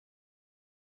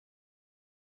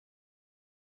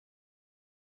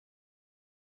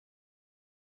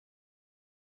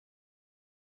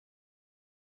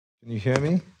Can you hear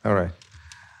me? All right.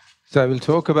 So I will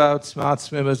talk about smart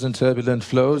swimmers and turbulent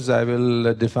flows. I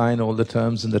will define all the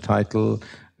terms in the title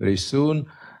very soon.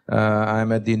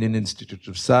 I'm at the Indian Institute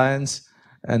of Science,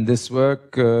 and this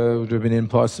work would have been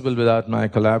impossible without my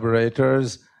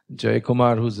collaborators, Jay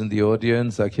Kumar, who's in the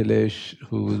audience, Akhilesh,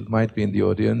 who might be in the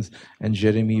audience, and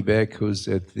Jeremy Beck, who's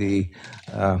at the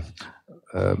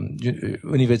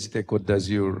Université Côte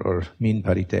d'Azur, or Mines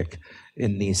Paris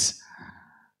in Nice.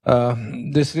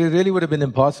 This really would have been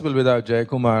impossible without Jay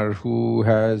Kumar, who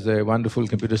has a wonderful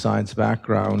computer science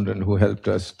background and who helped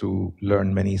us to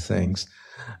learn many things.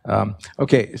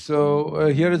 Okay, so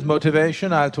here is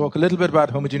motivation. I'll talk a little bit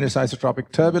about homogeneous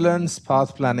isotropic turbulence,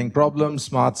 path planning problems,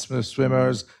 smart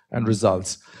swimmers, and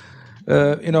results.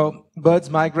 Birds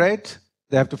migrate.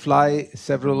 They have to fly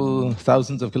several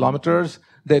thousands of kilometers.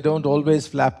 They don't always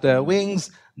flap their wings.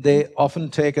 They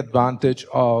often take advantage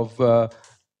of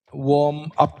warm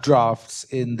updrafts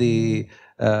in the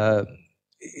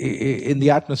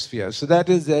atmosphere. So that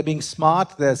is, they're being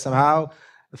smart. They're somehow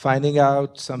finding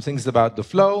out some things about the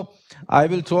flow. I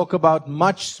will talk about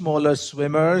much smaller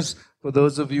swimmers. For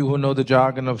those of you who know the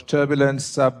jargon of turbulence,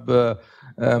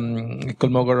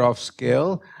 sub-Kolmogorov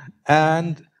scale.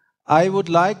 And I would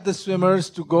like the swimmers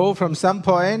to go from some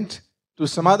point to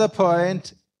some other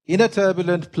point in a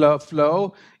turbulent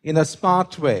flow in a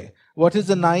smart way. What is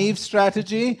the naive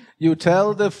strategy? You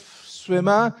tell the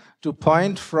swimmer to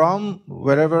point from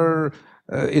wherever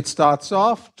it starts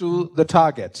off to the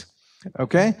target.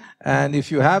 Okay? And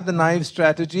if you have the naive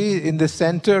strategy, in the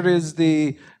center is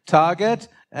the target,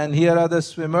 and here are the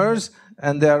swimmers,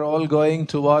 and they're all going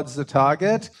towards the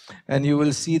target, and you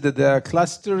will see that they're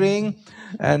clustering,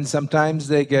 and sometimes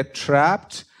they get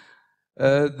trapped.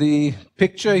 The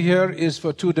picture here is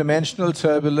for two-dimensional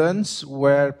turbulence,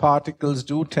 where particles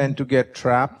do tend to get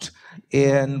trapped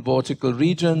in vortical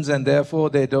regions, and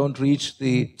therefore they don't reach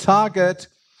the target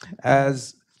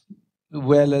as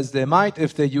well as they might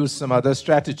if they use some other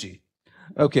strategy.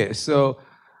 Okay, so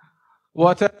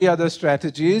what are the other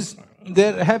strategies?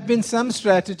 There have been some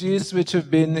strategies which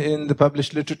have been in the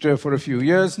published literature for a few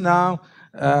years now.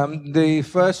 The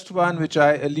first one, which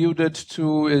I alluded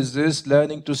to, is this,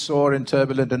 learning to soar in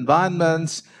turbulent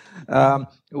environments,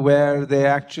 where they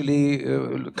actually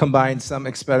combined some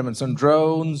experiments on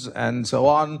drones and so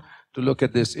on to look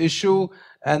at this issue.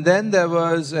 And then there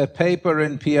was a paper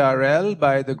in PRL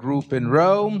by the group in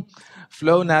Rome,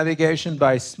 flow navigation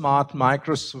by smart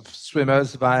micro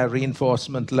swimmers via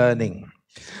reinforcement learning.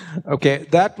 Okay,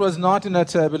 that was not in a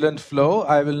turbulent flow.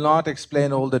 I will not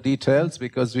explain all the details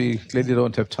because we clearly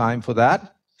don't have time for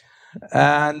that.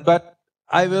 But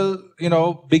I will,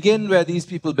 begin where these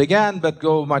people began, but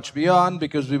go much beyond,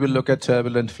 because we will look at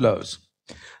turbulent flows.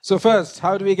 So first,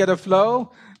 how do we get a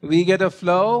flow? We get a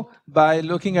flow by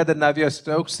looking at the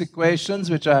Navier-Stokes equations,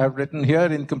 which I have written here,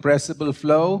 incompressible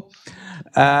flow,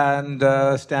 and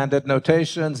standard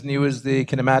notations. Nu is the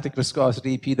kinematic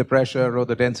viscosity, P the pressure, rho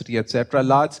the density, etc.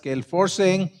 Large-scale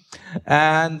forcing,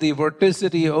 and the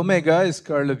vorticity omega is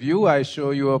curl of U. I show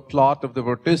you a plot of the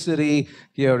vorticity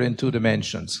here in 2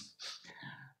 dimensions.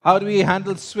 How do we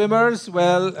handle swimmers?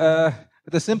 Well, at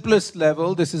the simplest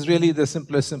level, this is really the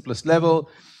simplest level.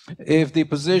 If the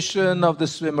position of the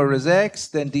swimmer is x,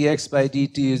 then dx by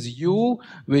dt is u,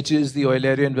 which is the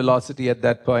Eulerian velocity at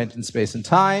that point in space and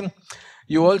time.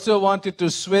 You also want it to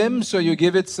swim, so you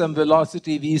give it some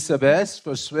velocity v sub s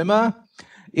for swimmer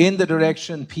in the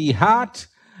direction p hat.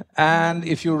 And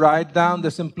if you write down the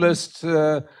simplest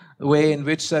way in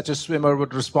which such a swimmer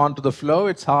would respond to the flow,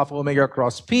 it's half omega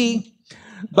cross p.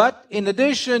 But in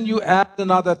addition, you add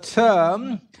another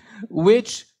term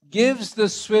which gives the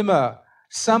swimmer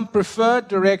some preferred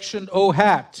direction O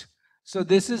hat. So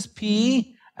this is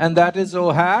P and that is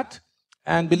O hat.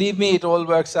 And believe me, it all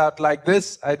works out like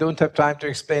this. I don't have time to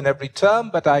explain every term,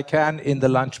 but I can in the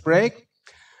lunch break.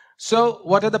 So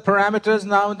what are the parameters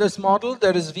now in this model?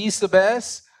 There is V sub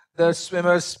S, the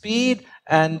swimmer's speed,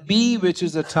 and B, which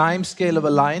is a time scale of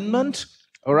alignment.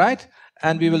 All right?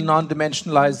 And we will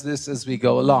non-dimensionalize this as we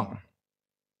go along.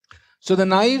 So the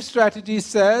naive strategy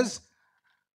says,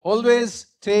 always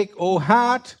take O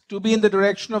hat to be in the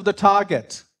direction of the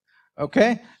target,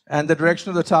 okay? And the direction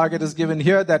of the target is given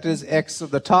here. That is x of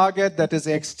the target. That is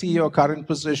xt, or current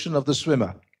position of the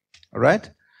swimmer, all right?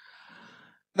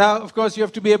 Now, of course, you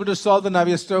have to be able to solve the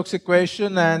Navier-Stokes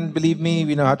equation, and believe me,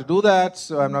 we know how to do that,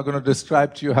 so I'm not going to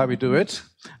describe to you how we do it,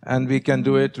 and we can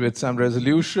do it with some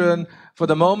resolution. For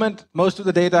the moment, most of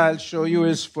the data I'll show you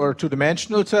is for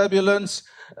 2-dimensional turbulence.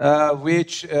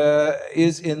 which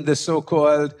is in the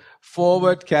so-called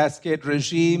forward cascade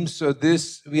regime. So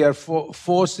this, we are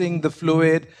forcing the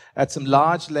fluid at some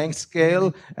large length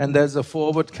scale, and there's a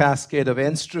forward cascade of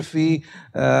entropy,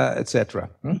 etc.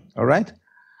 All right?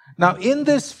 Now, in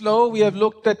this flow, we have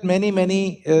looked at many,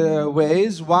 many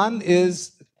ways. One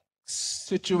is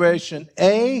situation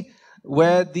A,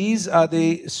 where these are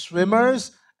the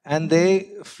swimmers, and they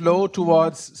flow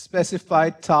towards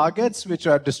specified targets, which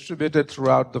are distributed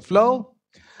throughout the flow.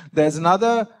 There's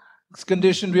another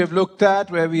condition we have looked at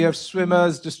where we have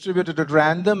swimmers distributed at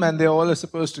random, and they all are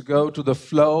supposed to go to the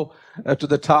flow, to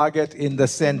the target in the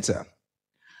center.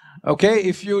 Okay,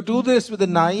 if you do this with a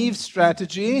naive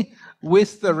strategy,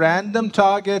 with the random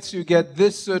targets, you get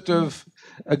this sort of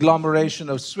agglomeration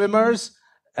of swimmers,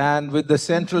 and with the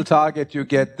central target, you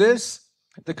get this.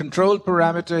 The control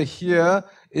parameter here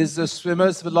is the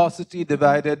swimmer's velocity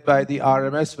divided by the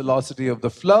RMS velocity of the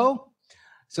flow.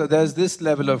 So there's this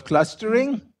level of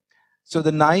clustering. So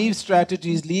the naive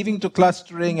strategy is leaving to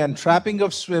clustering and trapping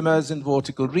of swimmers in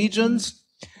vertical regions.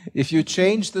 If you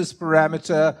change this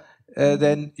parameter,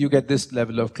 then you get this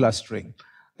level of clustering.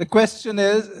 The question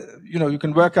is, you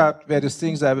can work out various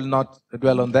things. I will not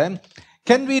dwell on them.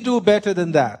 Can we do better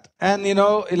than that? And,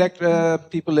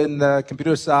 people in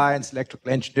computer science,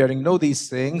 electrical engineering know these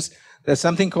things. There's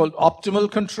something called optimal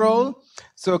control.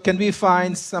 So can we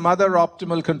find some other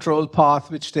optimal control path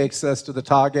which takes us to the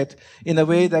target in a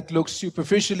way that looks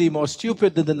superficially more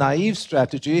stupid than the naive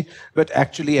strategy, but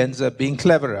actually ends up being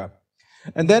cleverer?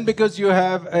 And then because you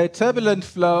have a turbulent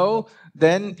flow,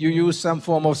 then you use some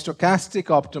form of stochastic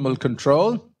optimal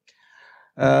control.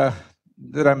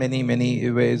 There are many,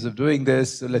 many ways of doing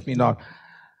this, so let me not.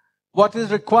 What is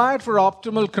required for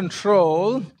optimal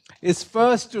control is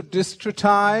first to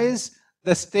discretize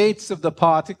the states of the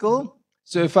particle.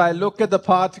 So if I look at the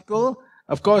particle,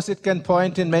 of course it can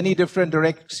point in many different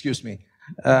directions, which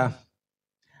are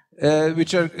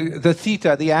the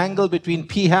theta, the angle between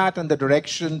p hat and the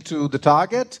direction to the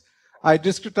target. I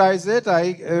discretize it.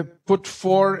 I put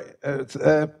 4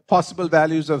 possible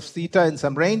values of theta in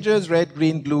some ranges, red,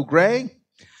 green, blue, gray.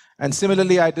 And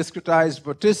similarly, I discretize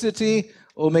vorticity.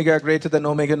 Omega greater than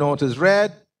omega naught is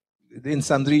red, in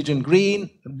some region green,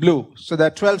 blue. So there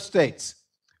are 12 states,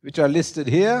 which are listed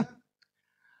here.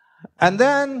 And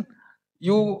then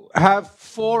you have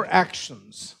 4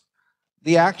 actions.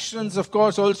 The actions, of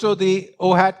course, also the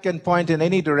O hat can point in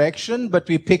any direction, but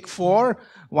we pick 4.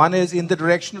 One is in the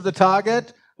direction of the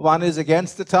target, one is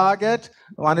against the target,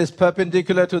 one is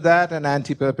perpendicular to that, and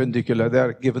anti-perpendicular.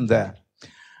 They're given there.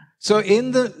 So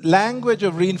in the language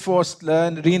of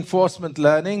reinforcement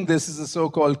learning, this is a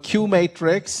so-called Q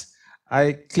matrix.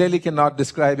 I clearly cannot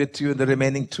describe it to you in the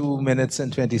remaining 2 minutes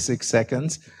and 26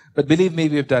 seconds, but believe me,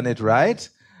 we've done it right.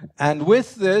 And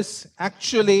with this,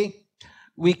 actually,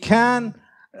 we can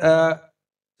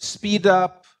speed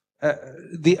up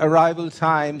the arrival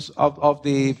times of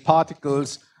the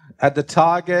particles at the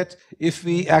target if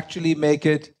we actually make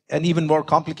it an even more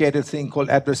complicated thing called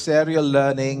adversarial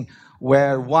learning,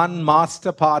 where one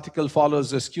master particle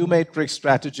follows the Q matrix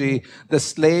strategy, the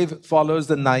slave follows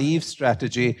the naive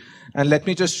strategy. And let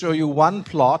me just show you one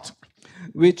plot,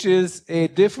 which is a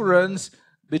difference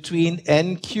between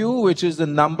NQ, which is the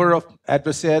number of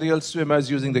adversarial swimmers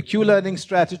using the Q learning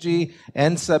strategy,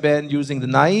 N sub N using the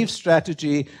naive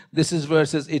strategy. This is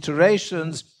versus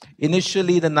iterations.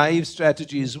 Initially, the naive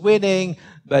strategy is winning,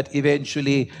 but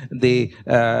eventually the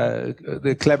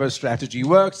clever strategy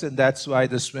works, and that's why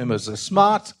the swimmers are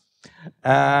smart.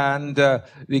 And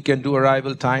we can do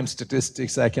arrival time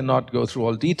statistics. I cannot go through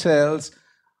all details.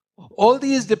 All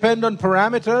these depend on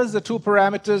parameters. The 2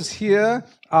 parameters here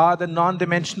are the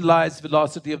non-dimensionalized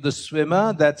velocity of the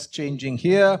swimmer, that's changing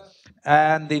here,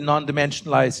 and the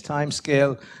non-dimensionalized time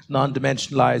scale,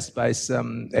 non-dimensionalized by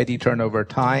some eddy turnover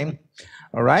time.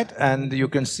 All right, and you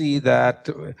can see that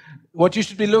what you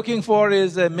should be looking for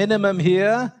is a minimum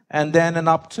here and then an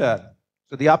upturn.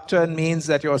 So the upturn means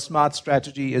that your smart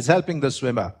strategy is helping the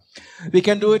swimmer. We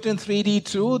can do it in 3D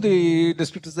too. The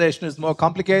discretization is more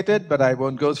complicated, but I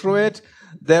won't go through it.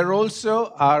 There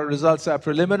also, our results are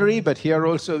preliminary, but here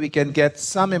also we can get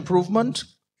some improvement.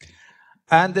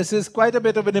 And this is quite a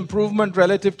bit of an improvement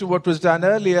relative to what was done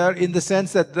earlier, in the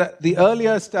sense that the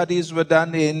earlier studies were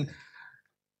done in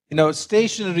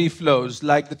stationary flows,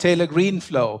 like the Taylor-Green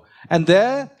flow. And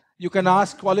there, you can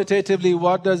ask qualitatively,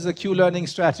 what does the Q learning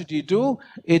strategy do?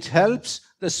 It helps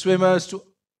the swimmers to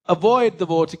avoid the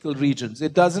vertical regions.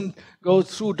 It doesn't go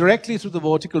directly through the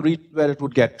vertical region where it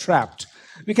would get trapped.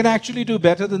 We can actually do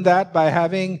better than that by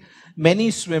having many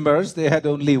swimmers. They had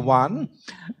only one.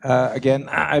 Again,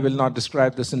 I will not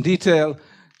describe this in detail.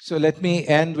 So let me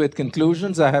end with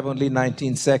conclusions. I have only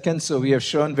 19 seconds, so we have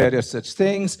shown various such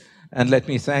things. And let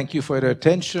me thank you for your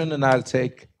attention, and I'll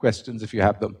take questions if you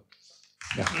have them.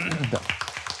 Yeah.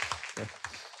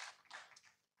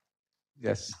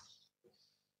 Yes.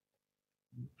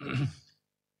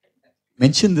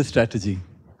 Mention the strategy.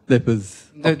 That was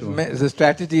the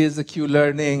strategy is the Q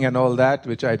learning and all that,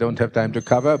 which I don't have time to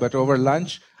cover. But over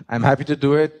lunch, I'm happy to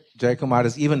do it. Jay Kumar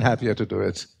is even happier to do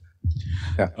it.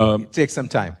 Yeah, it takes some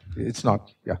time. It's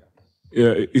not, yeah.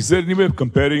 Is there any way of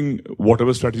comparing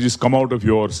whatever strategies come out of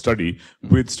your study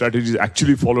with strategies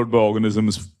actually followed by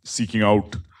organisms seeking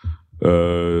out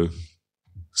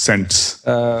scents?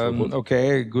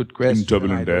 Okay, good question. In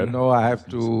turbulent air. No, I have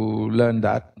to learn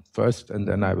that first, and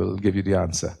then I will give you the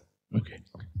answer. Okay.